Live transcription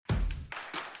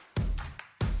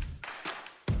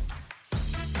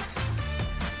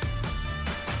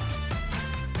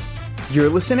You're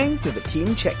listening to the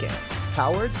Team Check-In,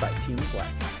 powered by Team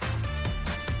Flex.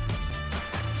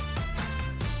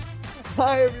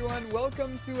 Hi everyone,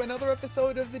 welcome to another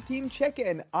episode of the Team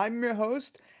Check-In. I'm your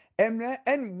host, Emre,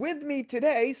 and with me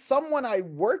today, someone I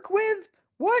work with?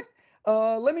 What?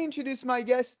 Let me introduce my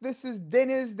guest. This is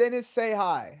Deniz. Deniz, say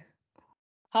hi.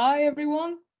 Hi,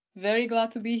 everyone. Very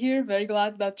glad to be here. Very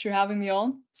glad that you're having me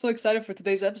on. So excited for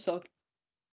today's episode.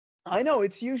 I know,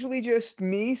 it's usually just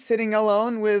me sitting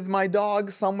alone with my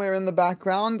dog somewhere in the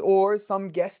background or some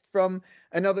guest from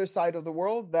another side of the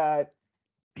world that,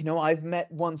 I've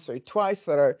met once or twice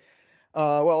that are,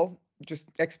 just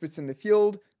experts in the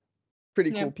field, pretty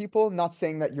Yeah, cool people. Not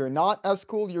saying that you're not as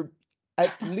cool, you're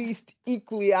at least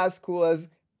equally as cool as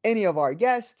any of our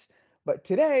guests. But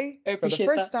today, I for the appreciate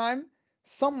first that. time,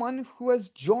 someone who has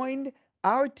joined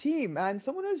our team and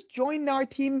someone who has joined our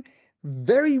team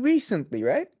very recently,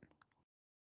 right?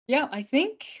 Yeah, I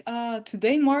think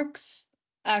today marks,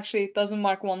 actually, it doesn't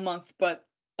mark 1 month, but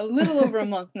a little over a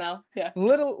month now. Yeah.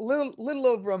 Little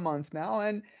over a month now,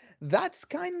 and that's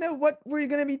kind of what we're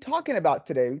going to be talking about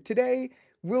today. Today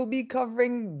we'll be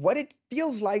covering what it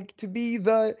feels like to be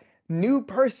the new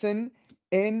person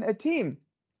in a team.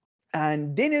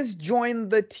 And Dennis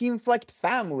joined the Team Flex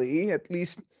family, at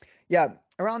least, yeah,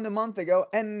 around a month ago.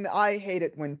 And I hate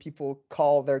it when people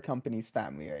call their companies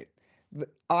family, right?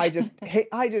 I just hate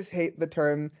the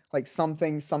term like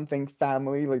something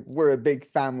family. Like we're a big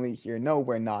family here. No,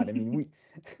 we're not. I mean, we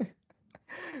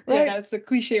Yeah, right? it's a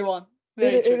cliche one. It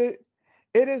Very it true. it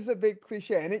it is a big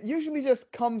cliche, and it usually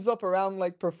just comes up around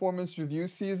like performance review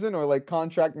season or like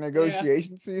contract Yeah.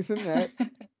 negotiation season, right? Yeah,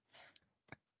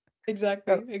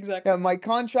 Exactly. yeah, Exactly. my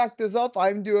contract is up.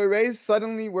 I'm due a raise.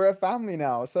 Suddenly, we're a family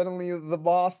now. Suddenly, the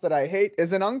boss that I hate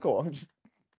is an uncle.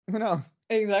 Who knows?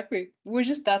 Exactly. We're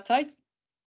just that tight.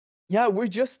 Yeah, we're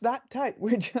just that tight.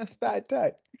 We're just that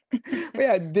tight. But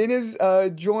yeah, Deniz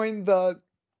joined the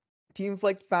Team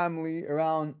Flex family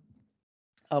around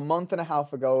a month and a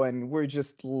half ago, and we're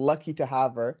just lucky to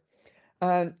have her.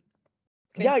 And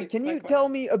Thank yeah, you. can you Likewise. tell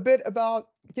me a bit about,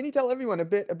 can you tell everyone a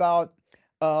bit about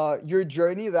your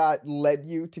journey that led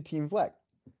you to Team Flex?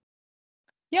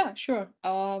 Yeah, sure.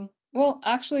 Well,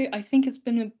 actually, I think it's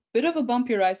been a bit of a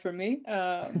bumpy ride for me.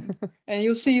 And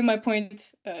you'll see my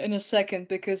point in a second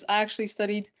because I actually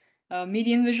studied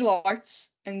media and visual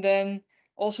arts and then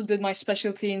also did my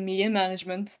specialty in media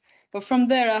management. But from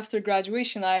there, after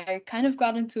graduation, I kind of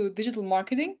got into digital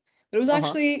marketing, but it was Uh-huh.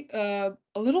 actually a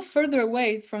little further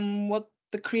away from what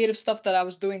the creative stuff that I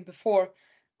was doing before,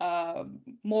 uh,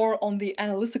 more on the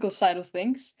analytical side of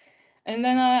things. And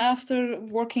then after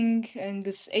working in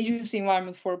this agency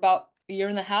environment for about a year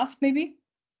and a half, maybe,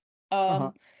 Uh-huh.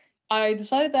 um, I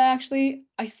decided that actually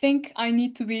I think I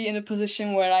need to be in a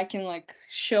position where I can like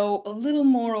show a little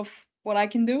more of what I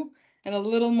can do and a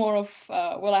little more of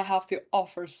what I have to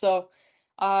offer. So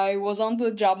I was on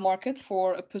the job market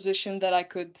for a position that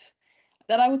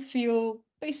I would feel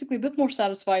basically a bit more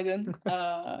satisfied in.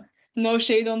 No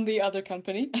shade on the other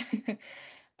company.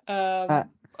 Uh, um,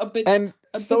 a bit and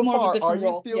a bit so more of a far, are different you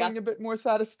role. Yeah. feeling a bit more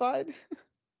satisfied?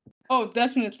 Oh,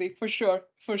 definitely, for sure,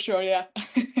 for sure. Yeah.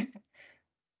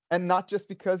 And not just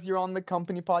because you're on the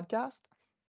company podcast?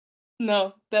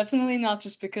 No, definitely not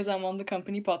just because I'm on the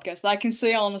company podcast. I can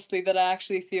say honestly that I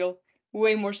actually feel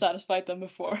way more satisfied than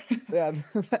before. Yeah,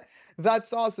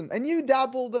 that's awesome. And you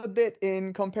dabbled a bit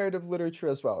in comparative literature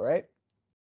as well, right?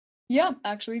 Yeah,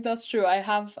 actually, that's true. I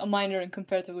have a minor in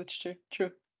comparative literature.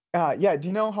 True. Yeah, do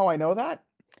you know how I know that?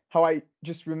 How I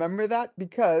just remember that?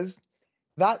 Because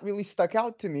that really stuck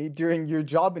out to me during your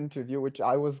job interview, which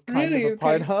I was kind of Really? a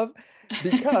part Okay. of,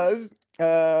 because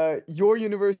your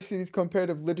university's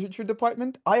comparative literature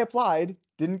department, I applied,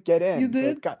 didn't get You in, so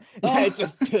did? yeah, it Oh,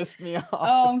 just pissed me off.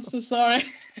 oh, I'm Just so sorry.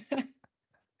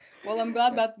 Well, I'm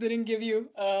glad that didn't give you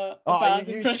a oh, bad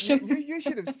impression. you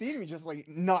should have seen me just like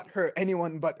not hurt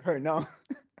anyone but her. No.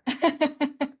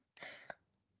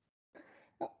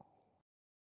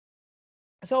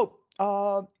 So,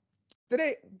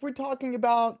 today we're talking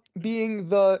about being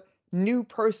the new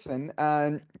person,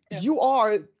 and Yeah.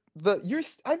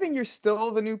 I think you're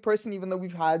still the new person, even though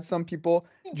we've had some people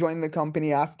Yeah, join the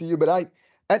company after you. But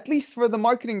at least for the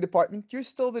marketing department, you're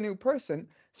still the new person.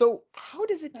 So how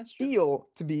does it that's true. feel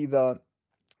to be the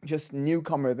just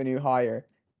newcomer, the new hire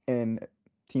in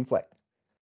Team Flex?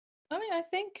 I mean, I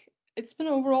think it's been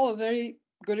overall a very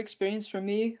good experience for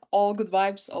me. All good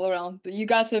vibes all around. But you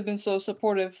guys have been so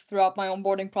supportive throughout my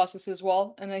onboarding process as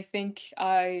well. And I think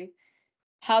I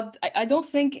don't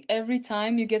think every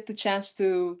time you get the chance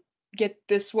to get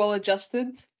this well adjusted,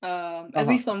 at Uh-huh.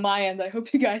 least on my end. I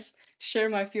hope you guys share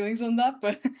my feelings on that.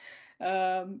 But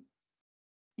um,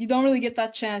 you don't really get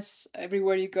that chance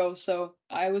everywhere you go. So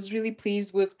I was really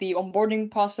pleased with the onboarding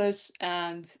process,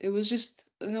 and it was just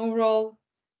an overall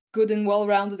good and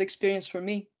well-rounded experience for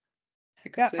me, I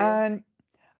could Yeah, say. and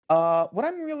what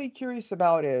I'm really curious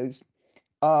about is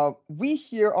we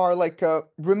here are like a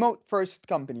remote first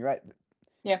company, right?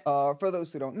 Yeah. For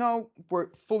those who don't know, we're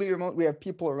fully remote. We have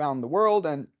people around the world,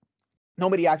 and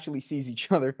nobody actually sees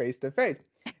each other face to face.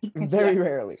 Yeah. Very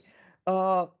rarely.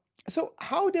 Uh, so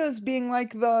how does being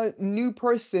like the new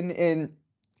person in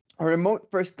a remote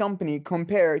first company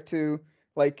compare to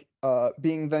like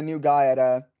being the new guy at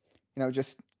a,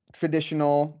 just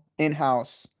traditional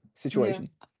in-house Yeah. situation?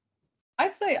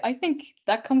 I'd say I think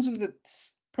that comes with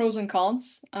its pros and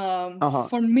cons. Uh-huh.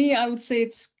 For me, I would say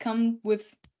it's come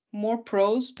with more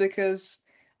pros because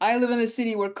I live in a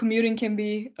city where commuting can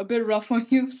be a bit rough on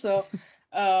you. So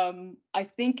I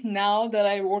think now that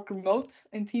I work remote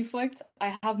in Teamflight,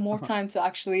 I have more Uh-huh. time to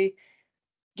actually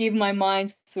give my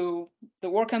mind to the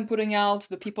work I'm putting out,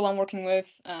 the people I'm working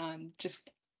with, and just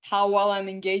how well I'm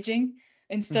engaging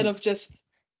instead Mhm. of just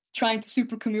trying to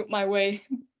super commute my way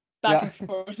back Yeah. and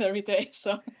forth every day.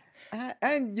 So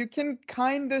And you can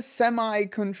kind of semi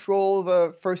control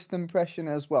the first impression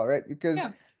as well, right? Because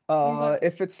yeah, exactly.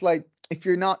 if it's like if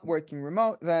you're not working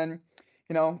remote, then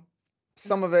you know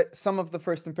some of the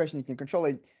first impression you can control,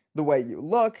 like the way you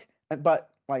look,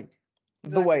 but like the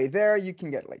Exactly. way there, you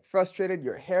can get like frustrated.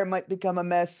 Your hair might become a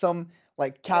mess. Some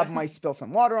like cab Yeah. might spill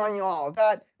some water on you, all of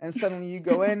that, and suddenly you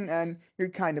go in and you're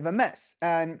kind of a mess.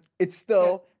 And it's Yeah.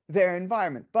 still their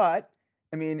environment, but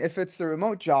I mean, if it's a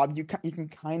remote job, you can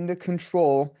kind of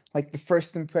control like the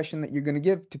first impression that you're gonna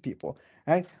give to people,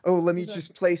 right? Oh, let me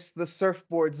just Exactly. place the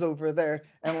surfboards over there,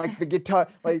 and like the guitar,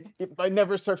 like if I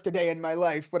never surfed a day in my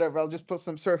life, whatever. I'll just put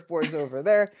some surfboards over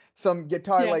there, some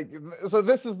guitar, Yeah. like so.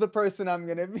 This is the person I'm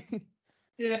gonna be.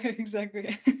 Yeah.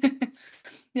 Exactly.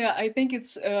 Yeah, I think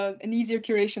it's an easier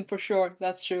curation for sure.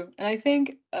 That's true. And I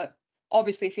think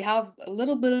obviously if you have a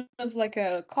little bit of like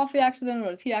a coffee accident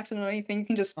or a tea accident or anything, you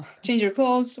can just change your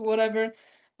clothes, whatever.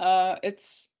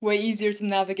 It's way easier to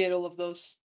navigate all of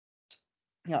those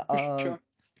Yeah. for sure.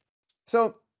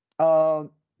 So, uh,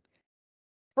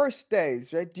 first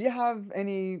days, right? Do you have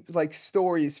any like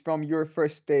stories from your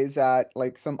first days at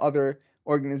like some other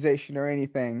organization or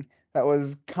anything that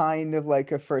was kind of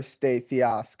like a first day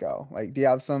fiasco? Like, do you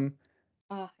have some?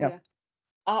 Yeah. Yeah.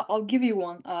 I'll give you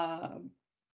one.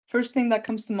 First thing that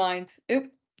comes to mind.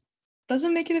 It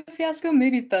doesn't make it a fiasco.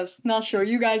 Maybe it does. Not sure.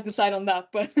 You guys decide on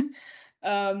that. But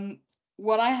um,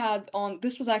 what I had on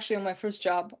this was actually on my first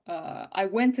job. I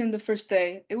went in the first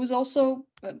day. It was also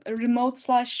a remote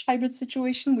slash hybrid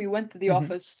situation. We went to the Hmm.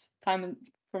 office from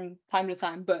time to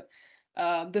time, but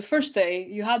the first day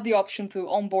you had the option to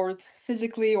onboard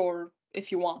physically or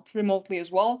if you want remotely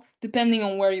as well, depending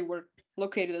on where you were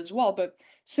located as well. But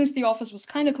since the office was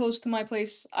kind of close to my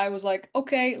place, I was like,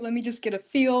 okay, let me just get a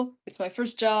feel. It's my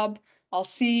first job. I'll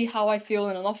see how I feel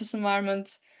in an office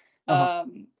environment. Uh-huh.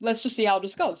 Let's just see how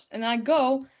this goes. And I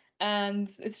go, and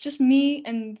it's just me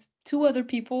and two other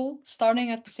people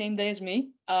starting at the same day as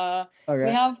me.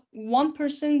 We Okay. have one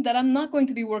person that I'm not going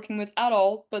to be working with at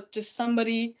all, but just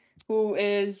somebody who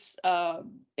is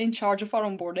in charge of our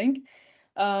onboarding.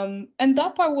 And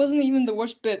that part wasn't even the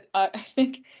worst bit. I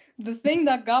think the thing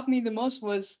that got me the most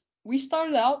was we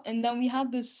started out and then we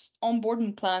had this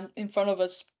onboarding plan in front of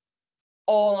us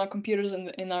all on our computers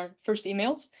in our first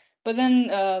emails. But then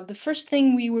the first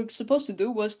thing we were supposed to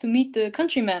do was to meet the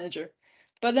country manager.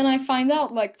 But then I find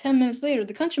out like 10 minutes later,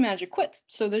 the country manager quit.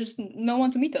 So there's no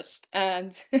one to meet us.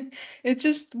 And it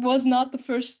just was not the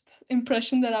first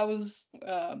impression that I was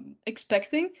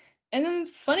expecting. And then,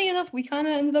 funny enough, we kind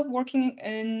of ended up working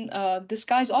in this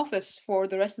guy's office for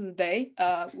the rest of the day,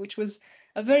 which was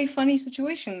a very funny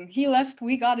situation. He left,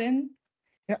 we got in,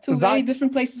 Yeah. two very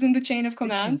different places in the chain of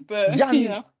command, Yeah. but I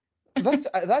mean,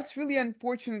 that's really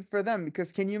unfortunate for them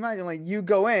because can you imagine like you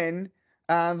go in,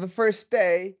 the first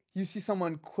day you see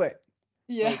someone quit,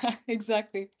 like yeah,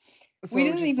 exactly. We so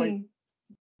didn't just like even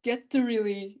get to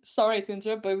really, sorry to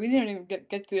interrupt, but we didn't even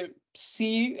get to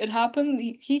see it happen.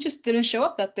 He just didn't show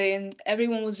up that day, and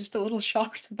everyone was just a little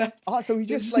shocked that so he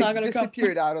he was just just not like gonna come.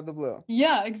 disappeared out of the blue.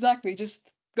 Yeah, exactly.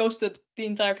 Just ghosted the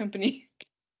entire company.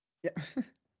 Yeah.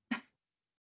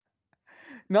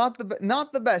 Not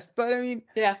the best, but I mean,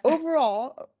 Yeah,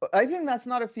 overall, I think that's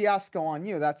not a fiasco on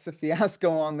you. That's a fiasco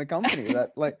on the company.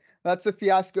 That's a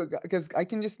fiasco because I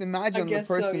can just I imagine the guess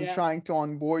so. person Yeah, trying to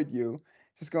onboard you,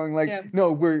 just going like, yeah,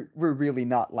 "No, we're really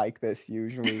not like this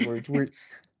usually. We're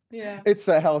yeah. it's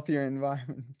a healthier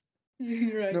environment."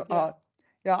 You're right. No, Yeah.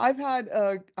 yeah,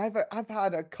 I've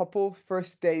had a couple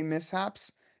first day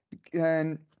mishaps,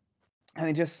 and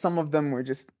and just some of them were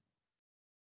just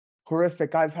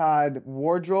horrific. I've had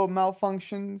wardrobe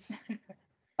malfunctions,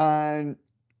 and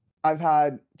I've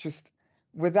had just,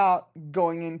 without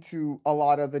going into a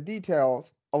lot of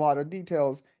details,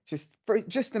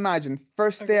 just imagine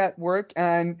first day Okay. at work,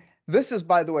 and this is,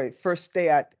 by the way, first day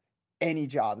at any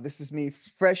job. This is me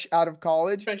fresh out of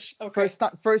college, Fresh. Okay.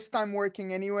 first time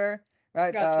working anywhere,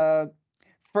 right? Gotcha.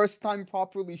 First time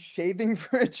properly shaving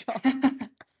for a job.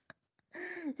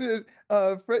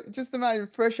 Just imagine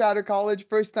fresh out of college,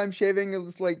 first time shaving. It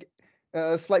was like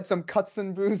slight some cuts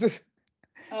and bruises.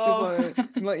 Just Oh.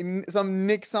 some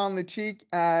nicks on the cheek,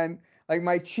 and like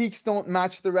my cheeks don't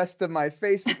match the rest of my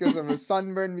face because of a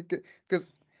sunburn. Because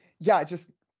yeah,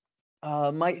 just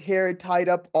my hair tied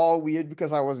up all weird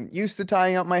because I wasn't used to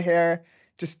tying up my hair.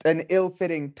 Just an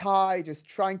ill-fitting tie, just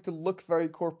trying to look very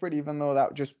corporate, even though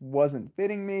that just wasn't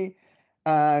fitting me.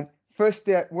 And first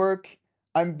day at work,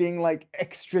 I'm being like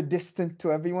extra distant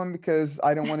to everyone because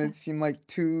I don't want to seem like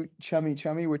too chummy,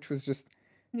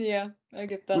 Yeah, I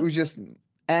get which that. was just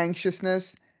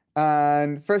anxiousness.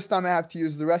 And first time I have to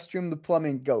use the restroom, the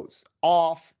plumbing goes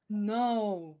off,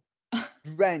 No.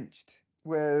 drenched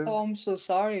with, Oh, I'm so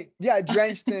sorry. yeah,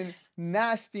 drenched in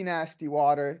nasty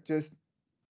water. Just,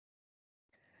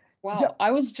 yeah, Wow.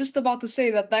 I was just about to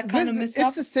say that that kind of it's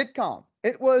mishap. a sitcom.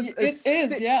 It was a It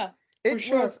is, sit. yeah, for It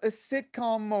was sure. a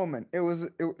sitcom moment. It was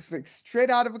like straight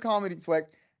out of a comedy flick,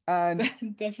 and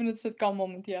Definite sitcom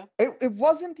moment, yeah. it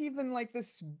wasn't even like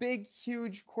this big,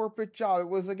 huge corporate job. It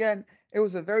was, again, it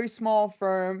was a very small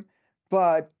firm,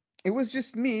 but it was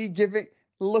just me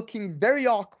looking very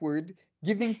awkward,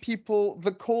 giving people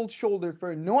the cold shoulder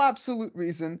for no absolute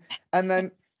reason, and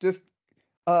then just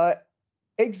uh,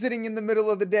 exiting in the middle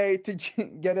of the day to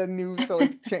get a new, so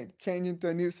like change into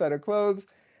a new set of clothes.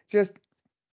 Just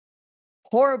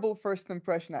horrible first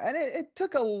impression. And it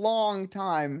took a long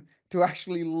time to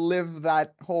actually live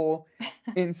that whole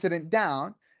incident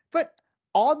down. But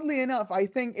oddly enough, I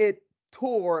think it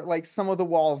tore like some of the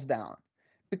walls down.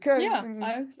 Because Yeah, I mean,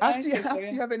 I say so, after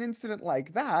yeah. you have an incident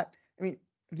like that, I mean,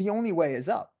 the only way is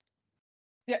up.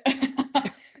 Yeah.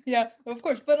 Yeah, of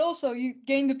course. But also you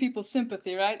gain the people's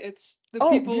sympathy, right? It's the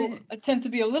Oh, people tend to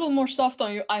be a little more soft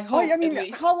on you, I oh, yeah, I hope at mean,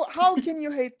 least. how can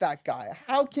you hate that guy?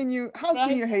 How can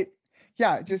Right? you hate?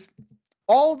 Yeah, just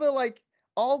all the like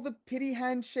all the pity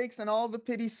handshakes and all the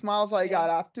pity smiles I Yeah. got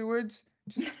afterwards.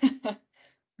 Just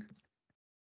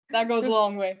That goes a just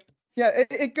long way. yeah,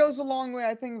 it goes a long way.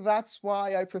 I think that's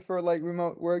why I prefer like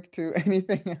remote work to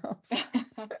anything else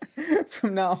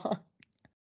from now on.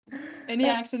 Any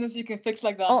And accidents you can fix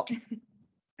like that. oh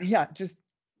yeah, just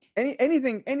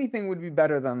anything would be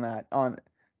better than that,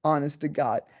 honest to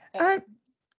God. Yeah. And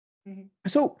Mhm.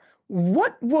 so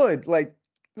what would like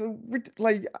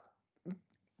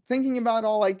thinking about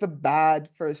all like the bad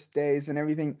first days and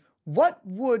everything, what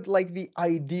would like the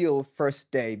ideal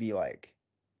first day be like?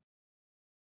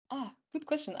 Ah, good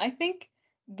question. I think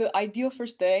the ideal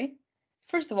first day,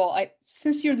 first of all, I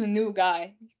since you're the new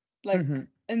guy, like Hmm.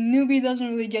 a newbie doesn't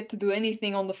really get to do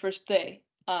anything on the first day.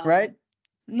 Right?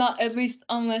 Not at least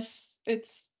unless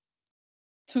it's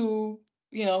too,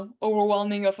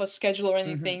 overwhelming of a schedule or Hmm.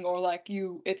 anything, or like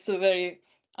it's a very,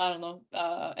 I don't know,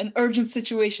 an urgent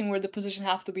situation where the position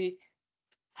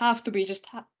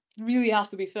really has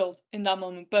to be filled in that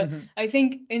moment. But Hmm. I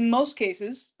think in most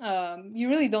cases, you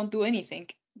really don't do anything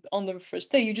on the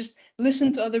first day. You just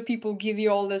listen to other people give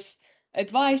you all this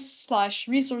advice slash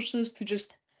resources to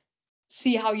just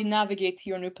see how you navigate to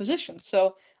your new position.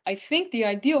 So I think the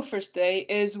ideal first day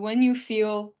is when you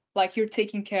feel like you're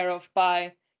taken care of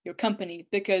by your company,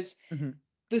 because Hmm.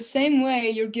 the same way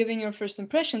you're giving your first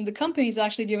impression, the company is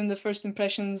actually giving the first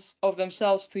impressions of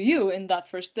themselves to you in that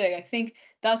first day. I think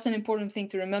that's an important thing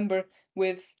to remember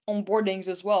with onboardings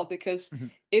as well, because Hmm.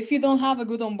 if you don't have a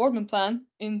good onboarding plan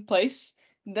in place,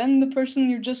 then the person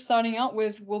you're just starting out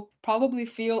with will probably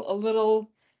feel a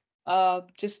little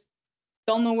just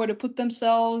don't know where to put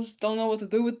themselves, don't know what to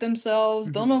do with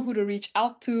themselves, don't Hmm. know who to reach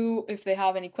out to if they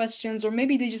have any questions, or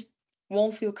maybe they just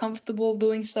won't feel comfortable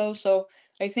doing so. So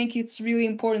I think it's really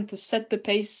important to set the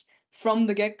pace from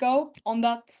the get-go on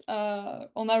that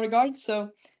regard.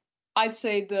 So I'd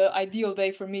say the ideal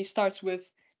day for me starts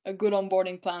with a good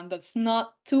onboarding plan that's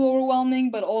not too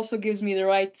overwhelming, but also gives me the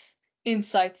right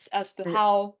insights as to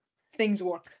how things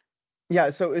work. Yeah,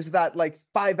 so is that like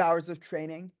 5 hours of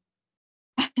training?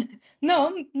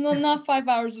 No, no, not 5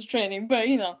 hours of training, but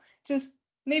just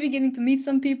maybe getting to meet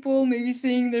some people, maybe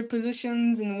seeing their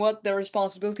positions and what their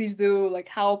responsibilities do, like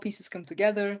how pieces come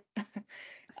together.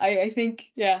 I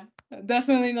think, yeah,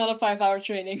 definitely not a 5 hour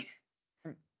training.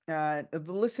 The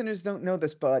listeners don't know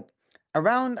this, but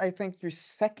around, I think, your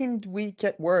second week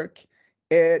at work,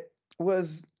 it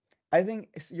was, I think,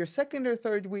 your second or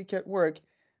third week at work,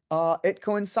 it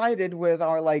coincided with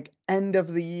our like end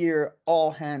of the year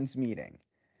all hands meeting.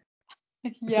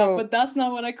 Yeah, So but that's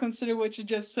not what I consider what you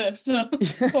just said. So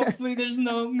hopefully there's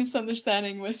no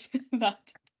misunderstanding with that.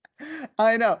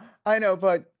 I know,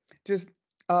 but just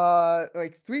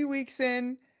like 3 weeks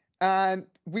in, and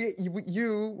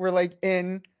you were like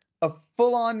in a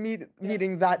full-on Yeah.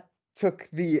 meeting that took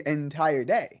the entire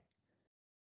day.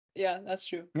 Yeah, that's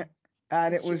true. Yeah.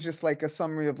 And it That's was true. just like a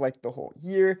summary of like the whole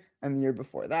year and the year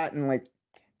before that, and like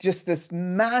just this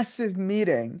massive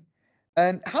meeting.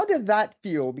 And how did that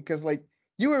feel? Because like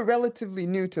you were relatively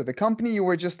new to the company, you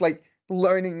were just like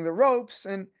learning the ropes,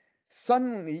 and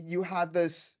suddenly you had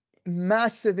this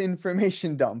massive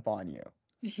information dump on you.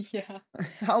 Yeah.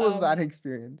 How was that Um,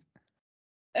 experience?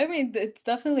 I mean, it's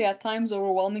definitely at times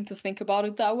overwhelming to think about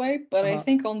it that way, but I Uh-huh.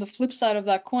 think on the flip side of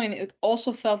that coin, it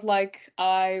also felt like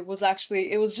it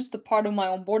was just a part of my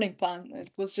onboarding plan.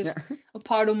 It was Yeah. just a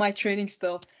part of my training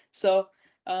still. So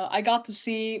I got to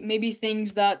see maybe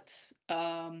things that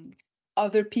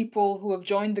other people who have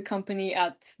joined the company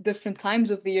at different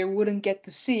times of the year wouldn't get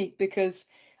to see because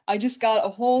I just got a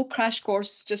whole crash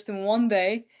course just in one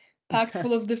day packed Yeah.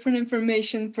 full of different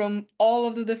information from all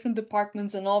of the different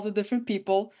departments and all the different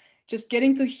people, just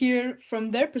getting to hear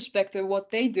from their perspective what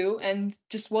they do and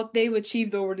just what they've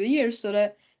achieved over the years so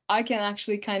that I can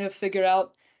actually kind of figure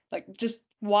out, like, just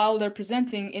while they're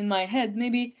presenting in my head,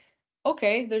 maybe,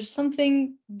 okay, there's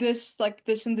something this, like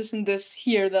this and this and this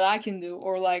here that I can do,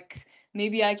 or like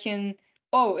maybe I can.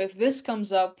 Oh, if this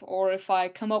comes up, or if I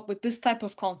come up with this type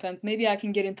of content, maybe I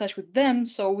can get in touch with them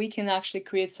so we can actually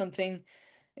create something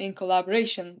in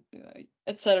collaboration,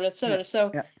 etc., Yeah. etc.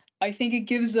 So Yeah. I think it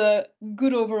gives a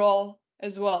good overall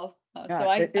as well. So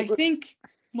Yeah. I think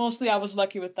mostly I was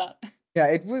lucky with that. Yeah,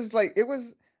 it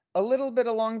was a little bit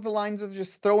along the lines of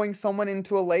just throwing someone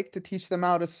into a lake to teach them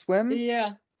how to swim.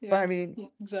 Yeah, But yeah, I mean, yeah,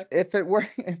 exactly. if it work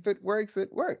if it works,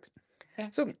 it works. Yeah,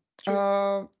 So,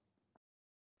 true.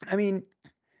 I mean,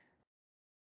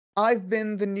 I've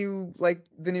been the new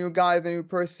guy, the new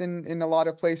person in a lot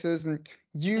of places, and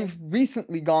Yeah, you've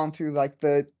recently gone through like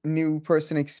the new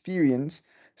person experience.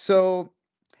 yeah. So,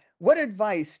 what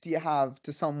advice do you have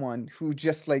to someone who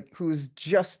just like who's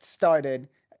just started,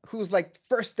 who's like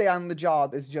first day on the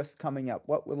job is just coming up?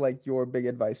 What would like your big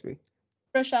advice be?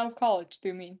 Fresh out of college, do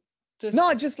you mean? Just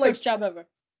Not just first like job ever.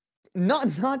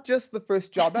 not just the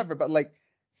first job ever, but like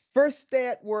first day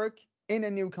at work in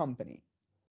a new company.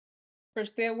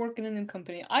 First day at work in a new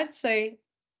company. I'd say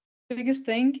biggest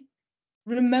thing,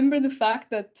 remember the fact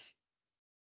that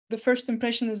the first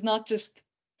impression is not just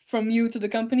from you to the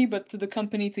company, but to the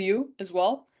company to you as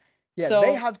well. Yeah,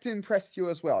 they So have to impress you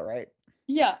as well, right?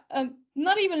 yeah,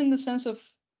 not even in the sense of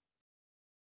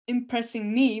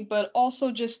impressing me, but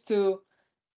also just to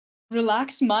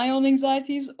relax my own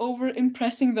anxieties over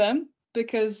impressing them.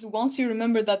 Because once you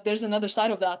remember that there's another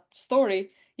side of that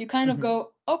story, you kind of Hmm.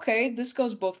 go, okay, this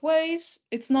goes both ways.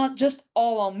 It's not just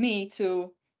all on me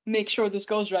to make sure this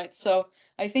goes right. So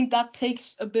I think that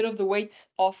takes a bit of the weight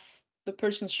off the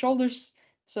person's shoulders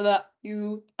so that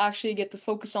you actually get to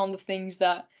focus on the things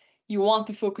that you want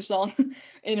to focus on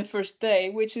in a first day,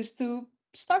 which is to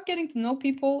start getting to know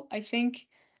people. I think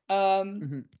um,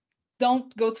 Hmm.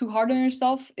 don't go too hard on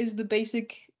yourself is the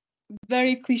basic,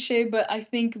 very cliche, but I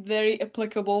think very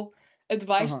applicable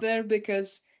advice Uh-huh. there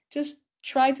because just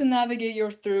try to navigate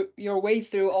your way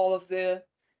through all of the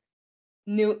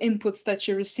new inputs that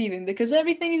you're receiving because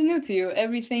everything is new to you.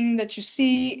 Everything that you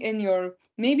see in your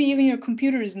maybe even your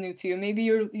computer is new to you. Maybe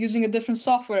you're using a different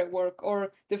software at work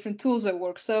or different tools at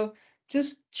work. So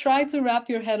just try to wrap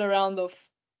your head around of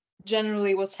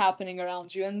generally what's happening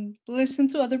around you and listen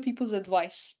to other people's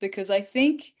advice because I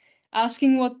think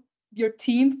asking what your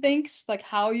team thinks, like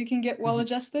how you can get well Hmm.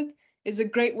 adjusted, is a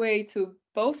great way to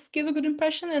both give a good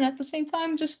impression and at the same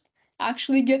time just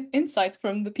actually get insight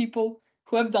from the people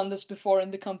who have done this before in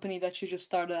the company that you just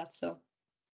started at. So,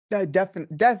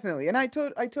 Definitely. And I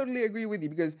totally agree with you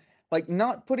because like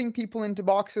not putting people into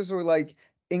boxes or like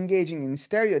engaging in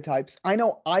stereotypes. I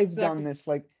know I've done exactly. this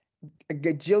like a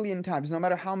gajillion times, no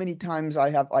matter how many times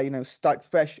I start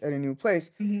fresh at a new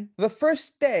place. Hmm. The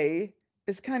first day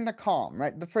is kind of calm,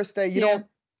 right? The first day Yeah, you don't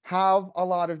have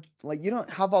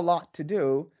a lot to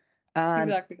do. And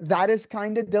exactly. that is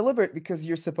kind of deliberate because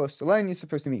you're supposed to learn, you're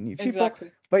supposed to meet new people.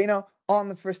 Exactly. But on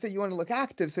the first day you want to look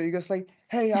active. So you just like,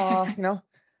 hey, I'm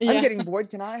Yeah, getting bored.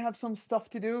 Can I have some stuff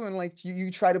to do? And like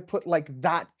you try to put like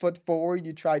that foot forward.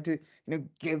 You try to,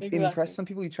 give impress exactly. some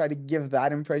people. You try to give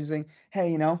that impression saying,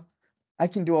 hey, I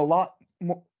can do a lot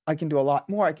more. I can do a lot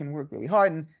more. I can work really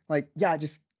hard and like, yeah,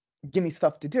 just give me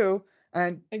stuff to do.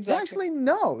 And Exactly. actually,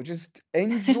 no, just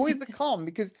enjoy the calm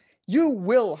because you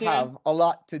will Yeah, have a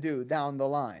lot to do down the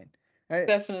line, right?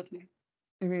 definitely.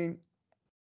 I mean,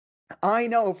 I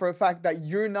know for a fact that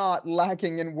you're not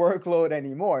lacking in workload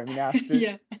anymore. I mean, after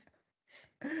Yeah,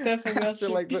 definitely. That's after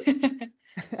true. like the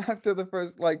after the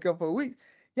first like couple of weeks,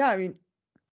 yeah. I mean,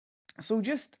 so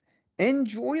just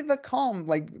enjoy the calm,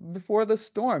 like before the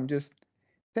storm. Just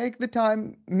take the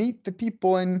time, meet the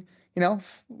people, and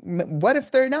what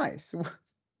if they're nice?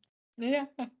 Yeah,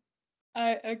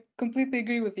 I completely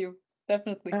agree with you.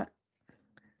 Definitely. Uh,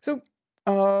 so,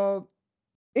 uh,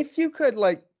 if you could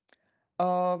like,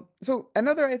 so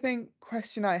another I think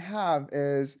question I have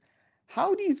is,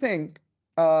 how do you think,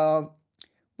 uh,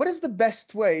 what is the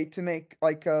best way to make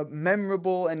like a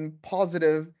memorable and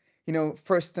positive,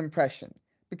 first impression?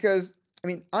 Because I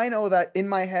mean, I know that in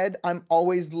my head, I'm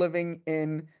always living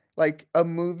in like a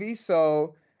movie.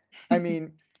 So, I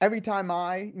mean, every time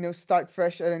I, start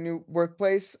fresh at a new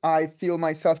workplace, I feel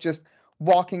myself just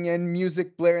walking in,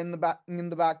 music blaring in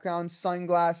the background,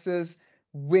 sunglasses,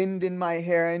 wind in my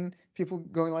hair, and people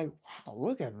going like, "Wow,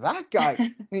 look at that guy."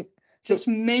 I mean, so Just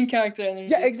main character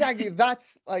yeah, energy. exactly.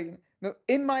 That's like no,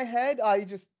 in my head, I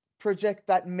just project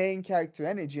that main character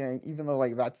energy, even though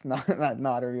like that's not that's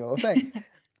not a real thing.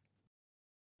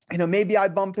 Maybe I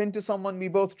bump into someone, we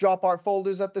both drop our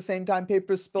folders at the same time,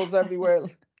 paper spills everywhere.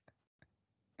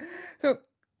 So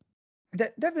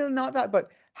definitely not that.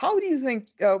 But how do you think?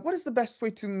 What is the best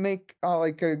way to make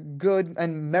like a good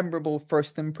and memorable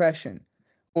first impression,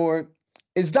 or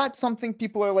is that something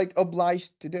people are like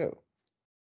obliged to do?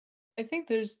 I think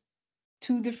there's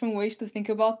two different ways to think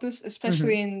about this, Hmm.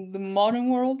 especially in the modern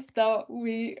world that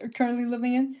we are currently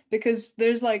living in, because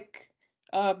there's like,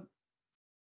 uh,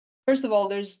 first of all,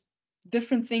 there's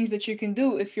different things that you can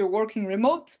do if you're working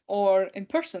remote or in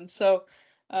person. So,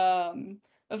 um,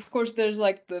 of course, there's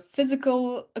like the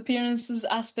physical appearances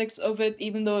aspects of it,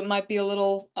 even though it might be a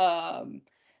little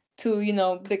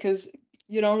because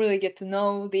you don't really get to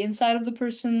know the inside of the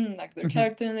person, like their Hmm.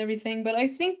 character and everything. But I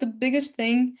think the biggest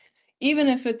thing, even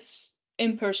if it's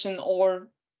in person or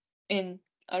in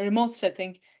a remote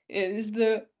setting, is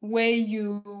the way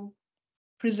you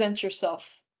present yourself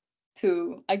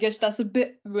to. I guess that's a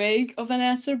bit vague of an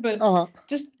answer, but Uh-huh.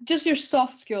 just your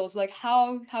soft skills, like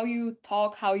how you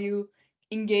talk, how you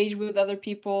engage with other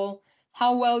people,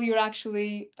 how well you're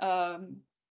actually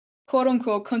quote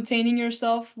unquote containing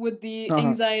yourself with the Uh-huh.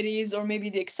 anxieties or maybe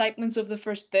the excitements of the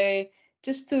first day,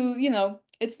 just to,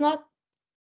 it's not,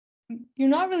 you're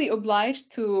not really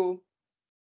obliged to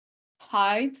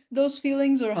hide those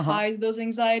feelings or Uh-huh. hide those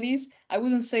anxieties. I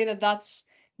wouldn't say that that's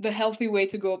the healthy way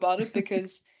to go about it,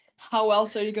 because how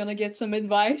else are you going to get some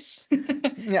advice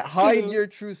Yeah, hide to your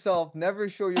true self, never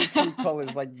show your true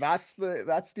colors. Like that's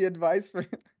the advice for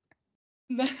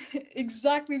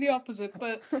exactly the opposite,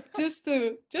 but just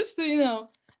to just to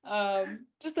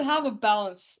have a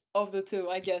balance of the two,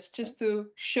 I guess, just to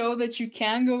show that you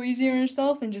can go easy on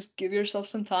yourself and just give yourself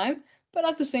some time, but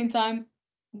at the same time,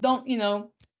 don't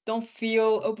don't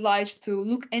feel obliged to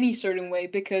look any certain way,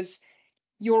 because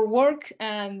your work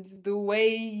and the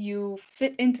way you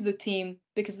fit into the team,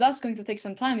 because that's going to take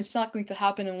some time, it's not going to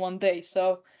happen in one day.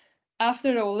 So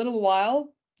after a little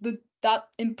while, that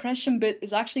impression bit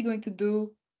is actually going to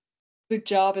do the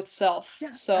job itself. yeah,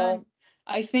 and So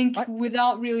I think I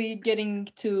without really getting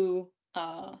too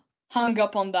hung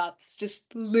up on that,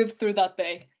 just live through that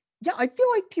day. yeah, I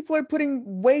feel like people are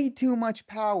putting way too much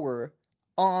power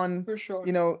on, For sure.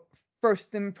 you know,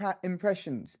 first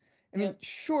impressions. I Yeah. mean,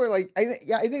 sure, like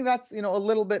yeah, I think that's, a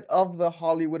little bit of the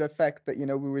Hollywood effect that,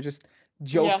 we were just Yeah.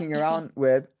 joking around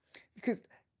with because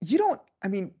you don't, I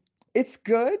mean, it's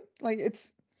good. Like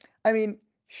I mean,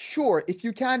 sure, if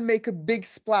you can make a big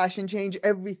splash and change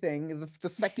everything the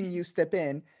second you step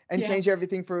in and Yeah. change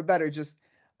everything for a better, just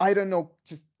I don't know,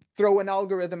 just throw an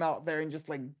algorithm out there and just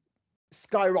like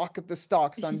skyrocket the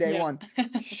stocks on day Yeah. one.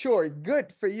 Sure,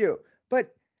 good for you.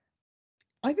 But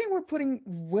I think we're putting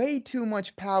way too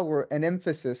much power and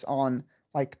emphasis on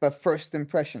like the first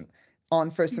impression,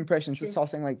 on first impressions. It's True. all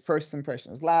saying like first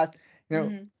impressions last. You know,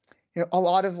 Hmm. a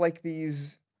lot of like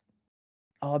these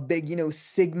big,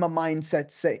 Sigma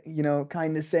mindset say,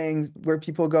 kind of sayings where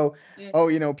people go, Yeah.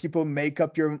 oh, people make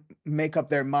up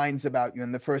their minds about you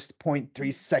in the first point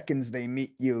 0.3 seconds they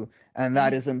meet you, and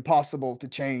that is impossible to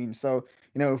change. So,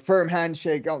 firm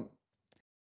handshake. Oh,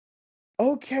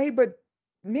 okay, but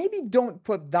maybe don't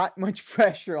put that much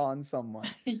pressure on someone.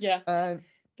 Yeah, And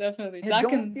definitely. you That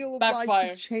don't can feel obliged to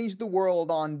backfire. change the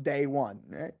world on day one,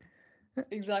 right?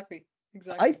 Exactly.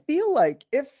 I Exactly. feel like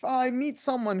if I meet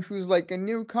someone who's like a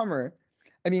newcomer,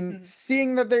 I mean, Hmm.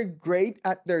 seeing that they're great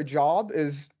at their job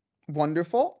is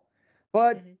wonderful,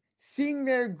 but Hmm. seeing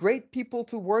they're great people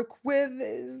to work with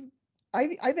is, I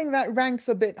think that ranks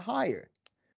a bit higher.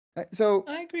 Right? So,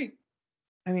 I agree.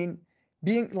 I mean,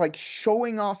 being like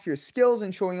showing off your skills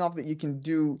and showing off that you can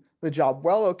do the job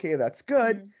well, okay, that's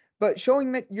good, Hmm. but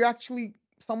showing that you're actually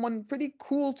someone pretty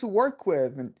cool to work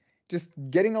with and just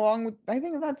getting along with, I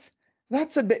think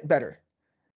that's a bit better.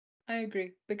 I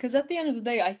agree. Because at the end of the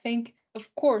day, I think,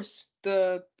 of course,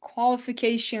 the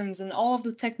qualifications and all of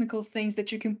the technical things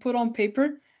that you can put on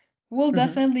paper will Hmm.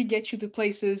 definitely get you to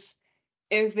places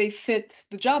if they fit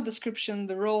the job description,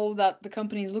 the role that the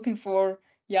company is looking for,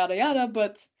 yada yada.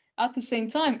 But at the same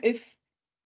time, if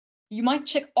you might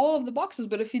check all of the boxes,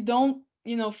 but if you don't,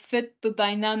 fit the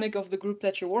dynamic of the group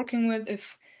that you're working with,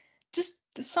 if just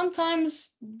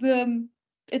sometimes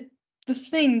it the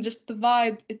thing, just the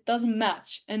vibe, it doesn't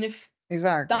match. And if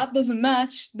Exactly. that doesn't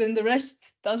match, then the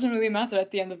rest doesn't really matter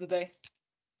at the end of the day.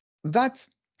 That's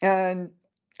and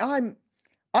I'm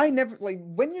I never like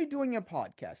when you're doing a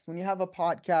podcast, when you have a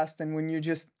podcast and when you're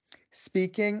just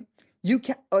speaking, you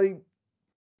can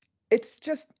it's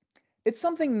just it's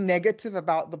something negative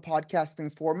about the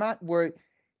podcasting format where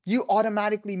you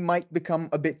automatically might become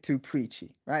a bit too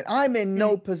preachy, right? I'm in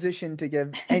no Mm. position to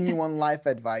give anyone life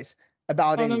advice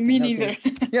about Oh no, me anything, okay? neither.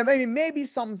 Yeah, maybe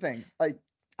some things. Like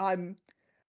I'm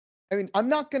I mean, I'm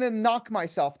not gonna knock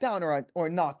myself down or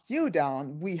knock you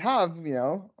down. We have,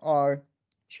 our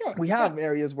Sure, we yeah. have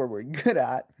areas where we're good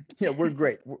at. Yeah, we're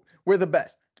great. We're the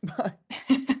best.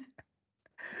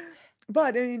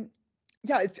 But I mean,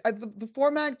 yeah, it's the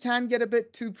format can get a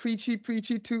bit too preachy,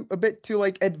 too a bit too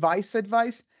like advice.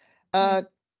 Uh, Mm.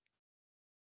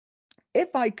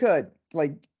 if I could,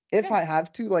 like, if Yeah, I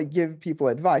have to, like, give people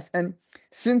advice, and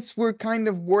since we're kind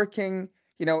of working,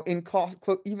 in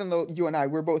even though you and I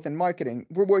we're both in marketing,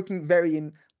 we're working very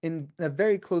in a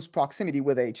very close proximity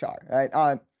with HR,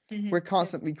 right? hmm, We're yeah,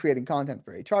 constantly creating content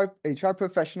for HR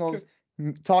true. professionals,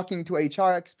 talking to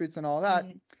HR experts and all that.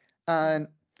 Hmm. Hmm. And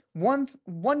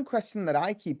one question that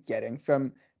I keep getting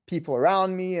from people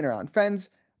around me and around friends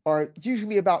are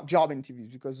usually about job interviews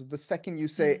because the second you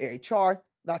say Hmm. HR,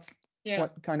 that's Yeah.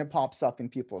 what kind of pops up in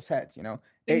people's heads,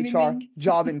 Ding ding HR ding.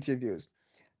 job interviews.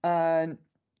 And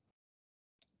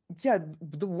yeah,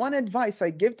 the one advice I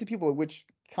give to people, which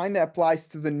kind of applies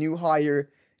to the new hire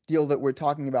deal that we're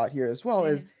talking about here as well,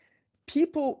 is Hmm.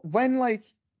 people when like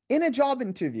in a job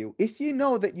interview, if you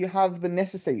know that you have the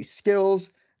necessary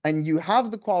skills and you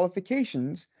have the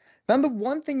qualifications, then the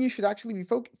one thing you should actually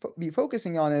be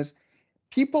focusing on is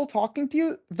people talking to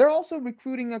you. They're also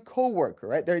recruiting a coworker,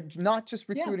 right? They're not just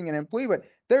Yeah, recruiting an employee, but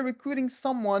they're recruiting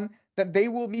someone that they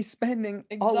will be spending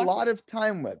a lot exactly. of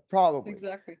time with, probably.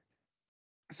 Exactly.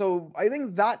 So I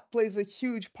think that plays a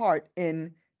huge part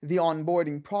in the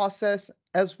onboarding process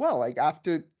as well. Like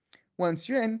after once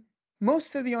you're in,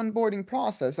 most of the onboarding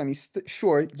process, I mean,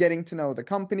 sure, getting to know the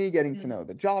company, getting to Hmm. know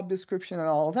the job description and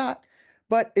all of that,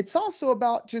 but it's also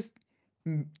about just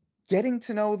mm, getting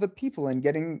to know the people and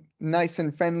getting nice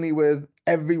and friendly with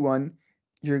everyone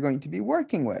you're going to be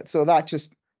working with. So that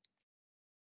just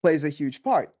plays a huge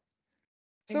part.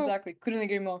 So Exactly. Couldn't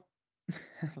agree more.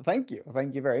 thank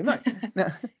you very much. Now,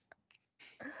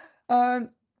 um,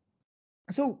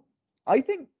 so I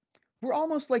think we're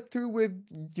almost like through with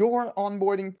your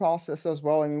onboarding process as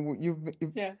well. I mean,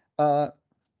 Yeah. uh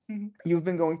Hmm. you've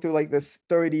been going through like this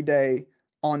 30-day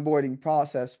onboarding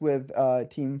process with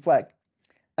Team Fleck.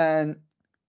 And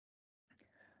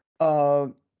uh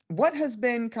what has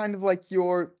been kind of like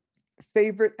your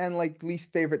favorite and like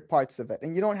least favorite parts of it?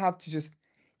 And you don't have to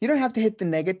hit the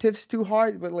negatives too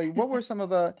hard, but like what were some of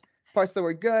the parts that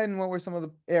were good and what were some of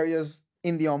the areas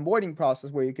in the onboarding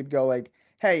process where you could go like,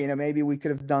 hey, maybe we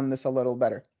could have done this a little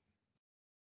better?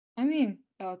 I mean,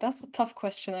 that's a tough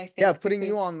question, I Yeah, think, putting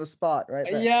you because on the spot right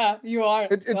there. yeah, you are.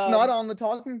 It's not on the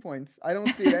talking points. I don't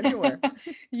see it anywhere.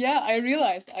 Yeah, I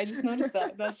realized. I just noticed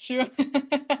that. That's true.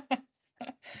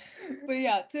 But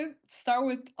yeah, to start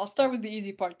with, I'll start with the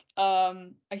easy part.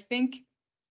 I think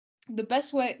the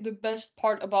best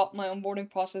part about my onboarding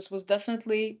process was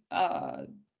definitely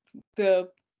the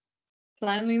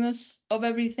cleanliness of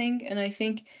everything, and I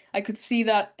think I could see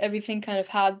that everything kind of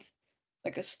had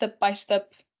like a step by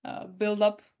step build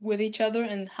up with each other,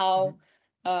 and how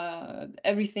Mhm.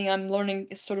 everything I'm learning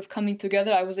is sort of coming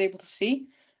together. I was able to see,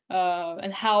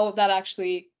 and how that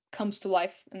actually comes to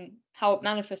life and how it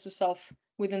manifests itself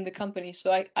within the company.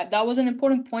 So that was an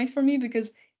important point for me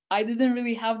because I didn't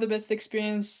really have the best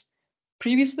experience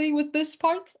previously with this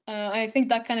part. I think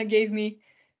that kind of gave me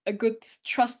a good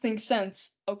trusting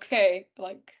sense. Okay,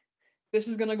 like this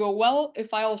is gonna go well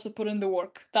if I also put in the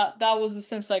work. That was the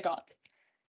sense I got.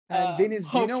 And Dennis,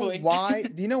 Hopefully.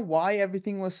 do you know why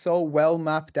everything was so well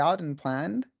mapped out and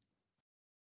planned?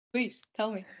 Please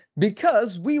tell me.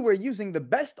 Because we were using the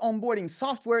best onboarding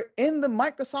software in the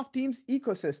Microsoft Teams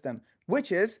ecosystem,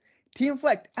 which is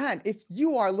TeamFlect. And if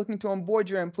you are looking to onboard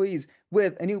your employees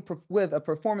with a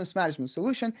performance management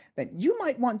solution, then you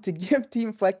might want to give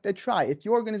TeamFlect a try. If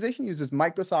your organization uses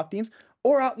Microsoft Teams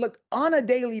or Outlook on a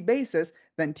daily basis,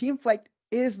 then TeamFlect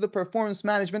is the performance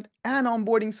management and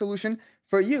onboarding solution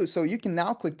for you. So you can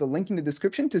now click the link in the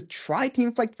description to try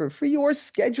TeamFlect for free or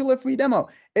schedule a free demo.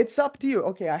 It's up to you.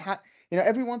 Okay,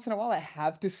 every once in a while I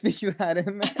have to sneak that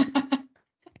in there.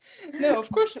 No, of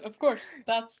course.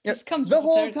 That's Yeah, just comes with the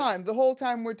territory. the whole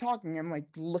time we're talking, I'm like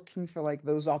looking for like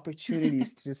those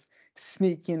opportunities to just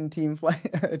sneak in Team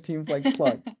Flight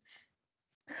plug.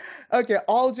 Okay,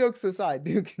 all jokes aside,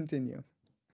 do continue.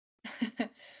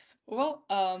 Well,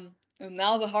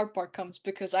 now the hard part comes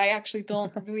because I actually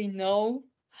don't really know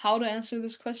how to answer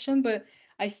this question, but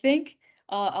I think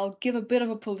I'll give a bit of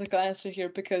a political answer here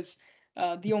because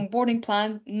the onboarding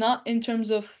plan, not in terms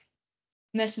of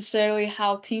necessarily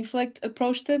how Teamflict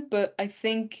approached it, but I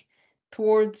think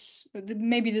towards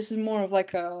maybe this is more of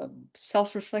like a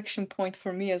self-reflection point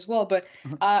for me as well. But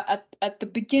at the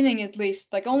beginning, at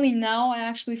least, like only now, I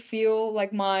actually feel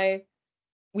like my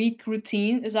week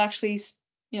routine is actually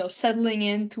settling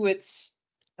into its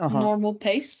Uh-huh. normal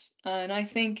pace, and I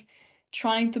think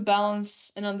trying to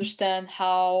balance and understand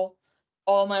how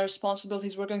all my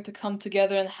responsibilities were going to come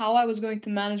together and how I was going to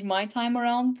manage my time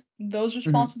around those Mhm.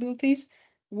 responsibilities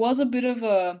was a bit of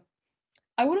a,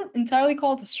 I wouldn't entirely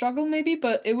call it a struggle maybe,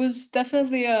 but it was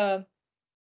definitely a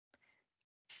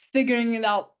figuring it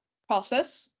out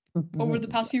process over the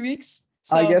past few weeks.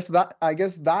 So I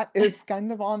guess that is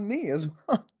kind of on me as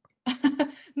well.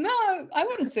 no, I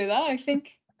wouldn't say that. I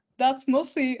think that's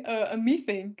mostly a me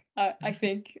thing. I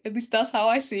think at least that's how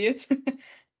I see it.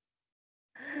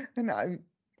 And I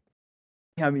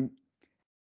mean,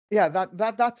 yeah,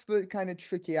 that's the kind of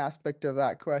tricky aspect of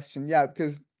that question. Yeah,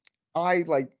 because I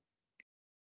like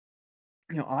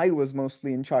I was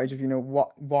mostly in charge of,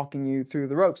 walking you through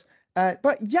the ropes.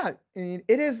 But yeah, I mean,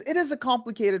 it is a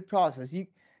complicated process.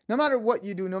 No matter what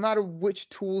you do, no matter which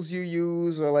tools you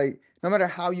use, or like no matter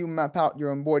how you map out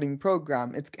your onboarding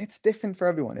program, it's different for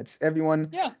everyone. It's everyone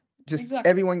Yeah, just exactly.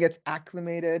 everyone gets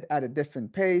acclimated at a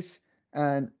different pace,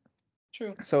 and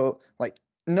True. so like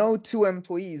no two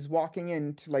employees walking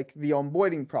into like the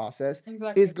onboarding process is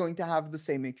Exactly. going to have the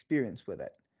same experience with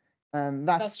it. And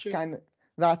That's true.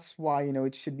 that's why,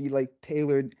 it should be like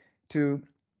tailored to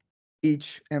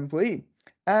each employee.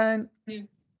 And Yeah.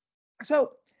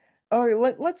 so, all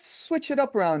right, let's switch it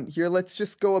up around here. Let's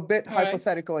just go a bit All right.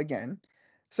 hypothetical again.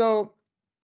 So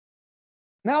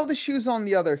now the shoe's on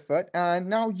the other foot, and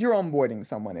now you're onboarding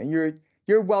someone and you're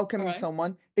All welcoming right.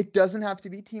 someone. It doesn't have to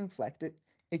be team flected.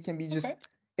 It can be just Okay.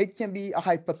 it can be a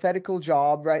hypothetical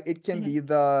job, right? It can Hmm. be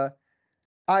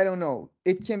I don't know.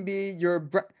 It can be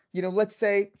let's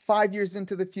say 5 years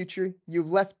into the future, you've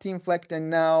left Team Fleck and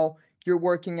now you're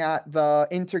working at the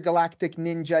Intergalactic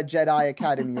Ninja Jedi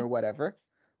Academy or whatever.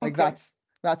 Like Okay.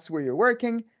 that's where you're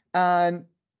working, and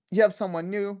you have someone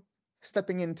new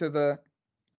stepping into the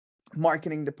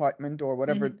marketing department or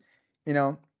whatever. Hmm. You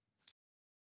know,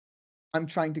 I'm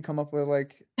trying to come up with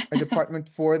like a department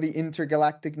for the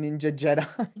Intergalactic Ninja Jedi.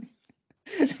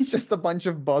 It's just a bunch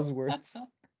of buzzwords.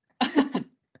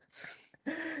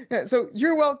 Yeah, so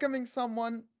you're welcoming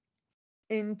someone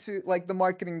into like the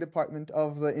marketing department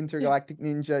of the Yeah. Intergalactic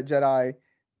Ninja Jedi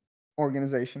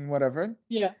organization, whatever.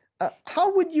 Yeah.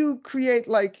 How would you create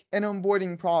like an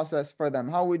onboarding process for them?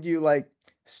 How would you like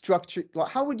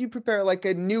how would you prepare like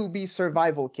a newbie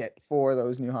survival kit for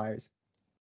those new hires?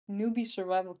 Newbie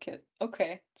survival kit.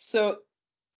 Okay. So,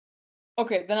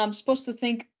 okay, then I'm supposed to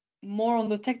think more on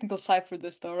the technical side for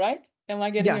this though, right? Am I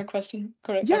getting Yeah, your question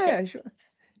correct? yeah, Okay. yeah, sure.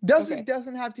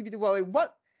 Doesn't have to be the well, like,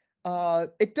 what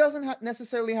it doesn't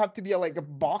necessarily have to be like a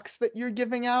box that you're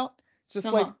giving out. Just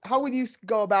Uh-huh. like how would you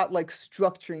go about like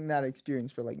structuring that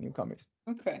experience for like newcomers?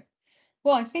 Okay.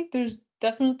 Well, I think there's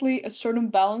definitely a certain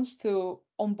balance to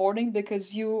onboarding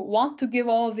because you want to give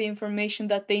all of the information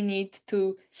that they need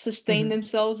to sustain Hmm.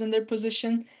 themselves in their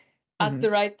position at Hmm. the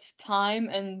right time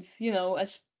and,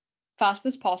 as fast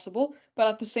as possible. But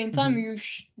at the same time, Hmm.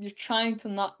 you're trying to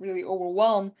not really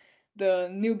overwhelm the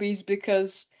newbies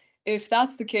because if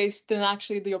that's the case, then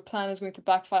actually your plan is going to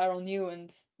backfire on you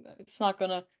and it's not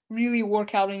going to really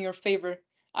work out in your favor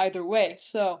either way.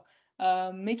 So,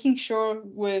 making sure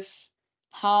with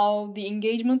how the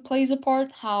engagement plays a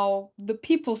part, how the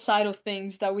people side of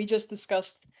things that we just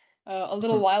discussed a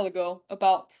little while ago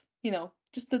about,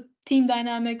 just the team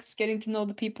dynamics, getting to know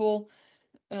the people,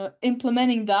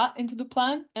 implementing that into the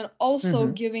plan, and also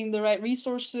Hmm. giving the right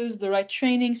resources, the right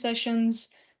training sessions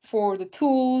for the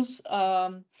tools,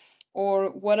 or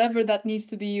whatever that needs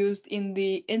to be used in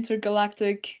the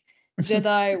intergalactic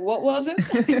Jedi. What was it?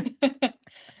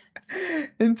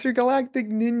 Intergalactic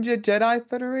Ninja Jedi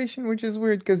Federation, which is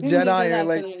weird because Ninja Jedi are Jedi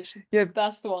like, Federation. yeah,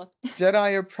 That's the one.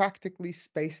 Jedi are practically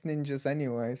space ninjas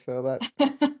anyway. So that Yeah,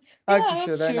 actually,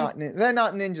 sure, that's true. they're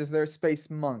not ninjas. They're space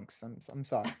monks. I'm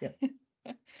sorry. Yeah,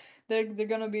 They're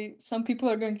gonna be, some people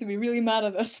are going to be really mad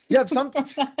at us. yeah.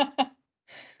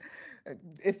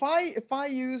 If I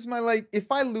use my like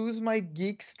if I lose my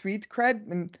geek street cred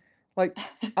and like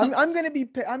I'm gonna be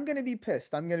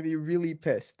pissed. I'm gonna be really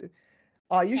pissed.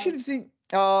 You should have Thanks. seen.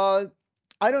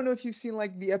 I don't know if you've seen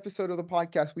like the episode of the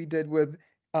podcast we did with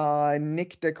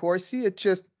Nick DeCourcy. It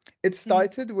Mhm.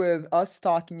 started with us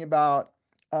talking about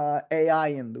AI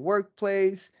in the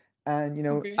workplace and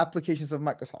Okay. applications of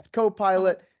Microsoft Uh-huh.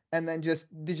 Copilot, and then just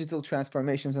digital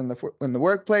transformations in the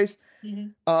workplace.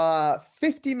 Mhm.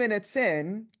 50 minutes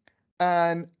in,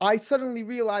 and I suddenly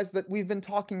realized that we've been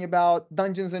talking about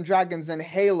Dungeons and Dragons and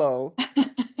Halo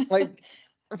like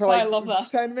for I like love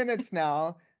that. 10 minutes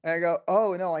now. And I go,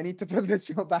 oh no, I need to put this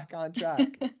show back on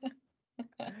track.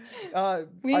 I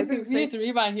think We need same to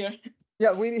rewind here.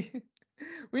 yeah, we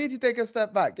need to take a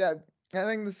step back. Yeah. I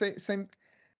think the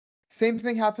same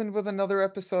thing happened with another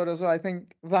episode as well. I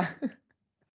think that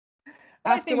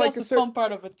But I after think like that's a the certain fun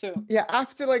part of it too. yeah,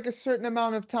 after like a certain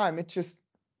amount of time, it just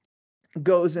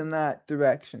goes in that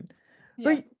direction.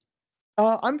 Yeah.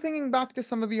 But I'm thinking back to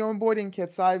some of the onboarding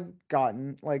kits I've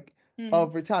gotten like Hmm.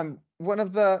 over time.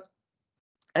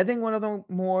 I think one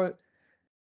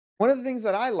of the things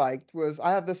that I liked was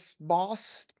I have this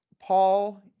boss,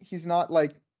 Paul. He's not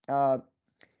like uh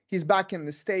he's back in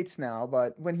the States now,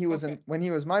 but Okay. when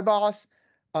he was my boss,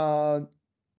 uh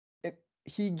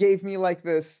he gave me like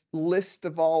this list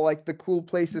of all like the cool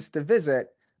places to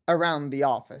visit around the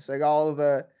office. Like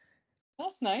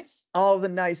That's nice. all the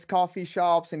nice coffee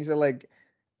shops, and he said like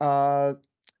uh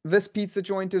this pizza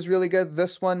joint is really good,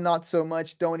 this one not so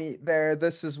much, don't eat there,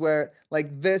 this is where like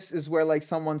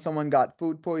someone got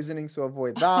food poisoning, so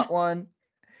avoid that one.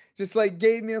 Just like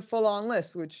gave me a full on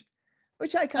list, which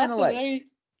I kind That's of a like. very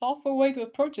thoughtful way to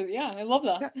approach it. Yeah, I love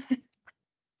that. Yeah,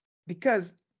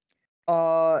 because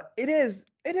it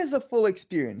is a full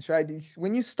experience, right?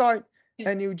 When you start Yeah,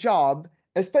 a new job,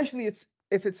 especially it's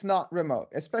if it's not remote,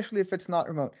 especially if it's not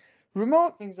remote.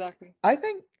 Remote, exactly. I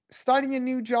think starting a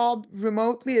new job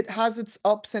remotely, it has its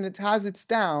ups and it has its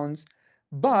downs,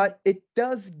 Hmm. but it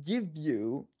does give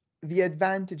you the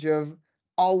advantage of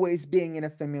always being in a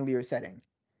familiar setting,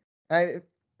 right?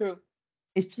 True.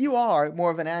 If you are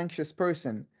more of an anxious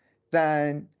person,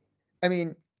 then, I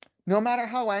mean, no matter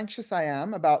how anxious I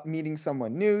am about meeting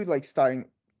someone new, like starting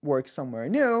work somewhere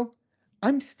new,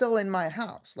 I'm still in my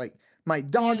house. Like my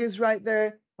dog Yeah. is right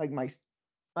there,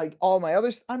 like all my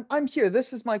others. I'm here.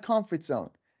 This is my comfort zone.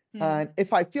 Hmm. And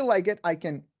if I feel like it, I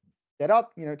can get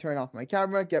up, turn off my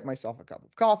camera, get myself a cup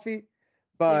of coffee. Yeah.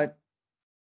 But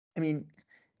I mean,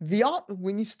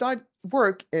 when you start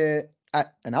work at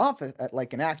an office, at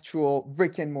like an actual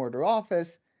brick and mortar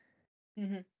office,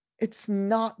 Hmm. it's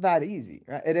not that easy,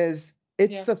 right? Yeah.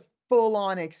 It's a full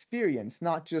on experience,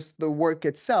 not just the work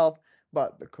itself,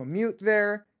 but the commute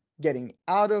there, getting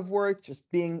out of work, just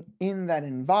being in that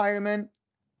environment.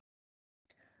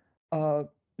 Uh,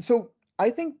 so I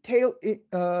think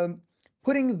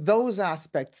putting those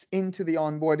aspects into the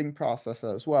onboarding process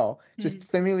as well, just Hmm.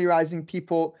 familiarizing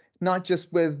people not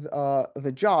just with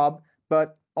the job,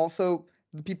 but also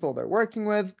the people they're working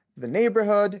with, the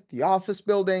neighborhood, the office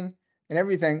building, and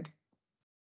everything.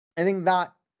 I think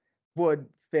that would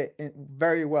fit in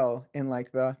very well in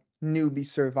like the newbie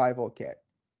survival kit.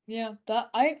 Yeah, that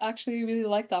I actually really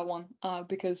like that one.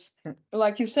 Because, Mm.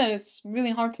 like you said, it's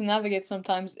really hard to navigate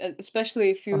sometimes, especially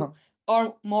if Uh-huh. you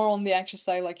are more on the anxious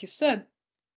side, like you said.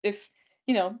 If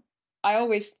you know, I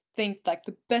always think like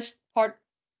the best part,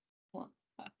 well,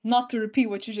 not to repeat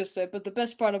what you just said, but the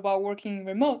best part about working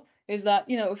remote is that,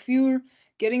 if you're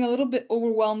getting a little bit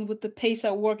overwhelmed with the pace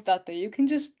at work that day, you can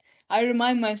just, I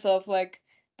remind myself, like,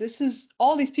 this is,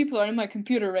 all these people are in my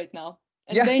computer right now,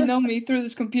 and Yeah, they know me through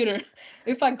this computer.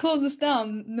 If I close this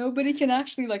down, nobody can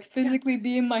actually, like, yeah. physically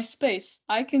be in my space.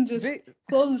 I can just They,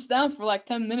 close this down for like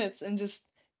 10 minutes and just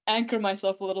anchor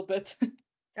myself a little bit.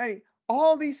 hey,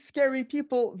 all these scary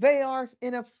people, they are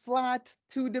in a flat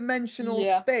two-dimensional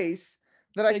Yeah, space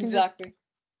that I can just exactly.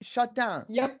 shut down.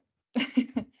 Yep.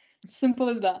 Simple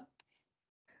as that.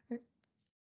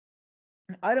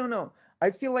 I don't know.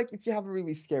 I feel like if you have a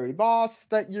really scary boss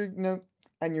that you're,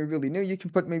 and you're really new, you can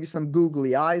put maybe some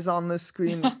googly eyes on the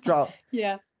screen. Draw.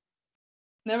 Yeah.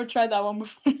 Never tried that one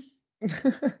before.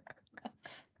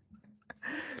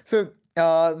 So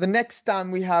the next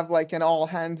time we have like an all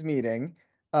hands meeting,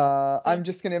 I'm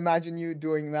just gonna imagine you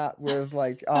doing that with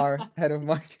like our head of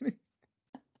marketing.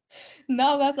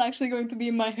 Now that's actually going to be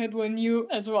in my head when you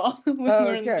as well, when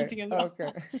we're in the Okay, meeting as well.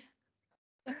 okay.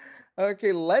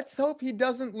 Okay, let's hope he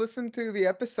doesn't listen to the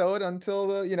episode until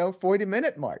the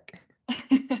 40-minute mark.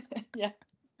 Yeah.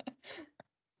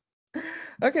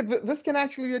 Okay, but this can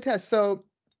actually be a test. So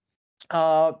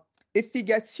if he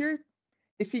gets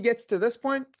to this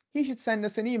point, he should send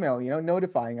us an email,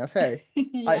 notifying us, hey, I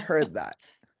Yeah. heard that.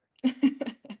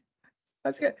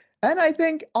 That's good. And I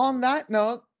think on that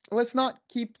note, let's not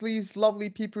keep these lovely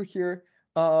people here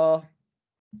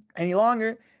any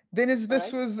longer. Dennis,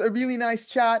 this Alright. was a really nice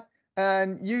chat.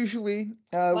 And usually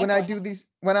when I Likewise. do these,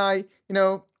 when I,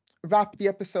 wrap the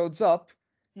episodes up,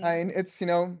 Mhm. and it's,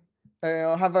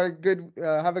 have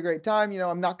a great time.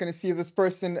 I'm not going to see this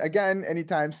person again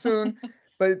anytime soon,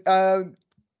 but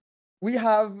we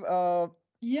have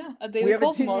Yeah, a we daily have a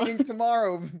call team tomorrow. meeting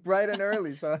tomorrow, bright and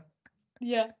early. So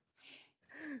Yeah.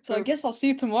 So I so guess I'll see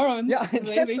you tomorrow in yeah, I the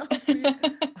guess daily.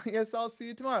 I'll see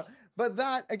you tomorrow. But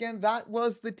that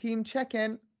was the team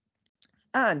check-in.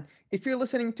 And if you're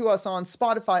listening to us on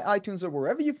Spotify, iTunes, or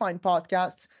wherever you find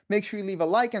podcasts, make sure you leave a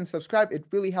like and subscribe. It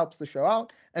really helps the show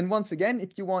out. And once again,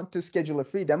 if you want to schedule a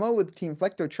free demo with Team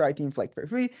Flex or try Team Flex for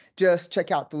free, just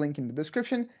check out the link in the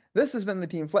description. This has been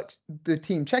the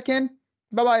Team Check-in.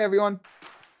 Bye-bye, everyone.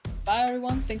 Bye,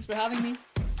 everyone. Thanks for having me.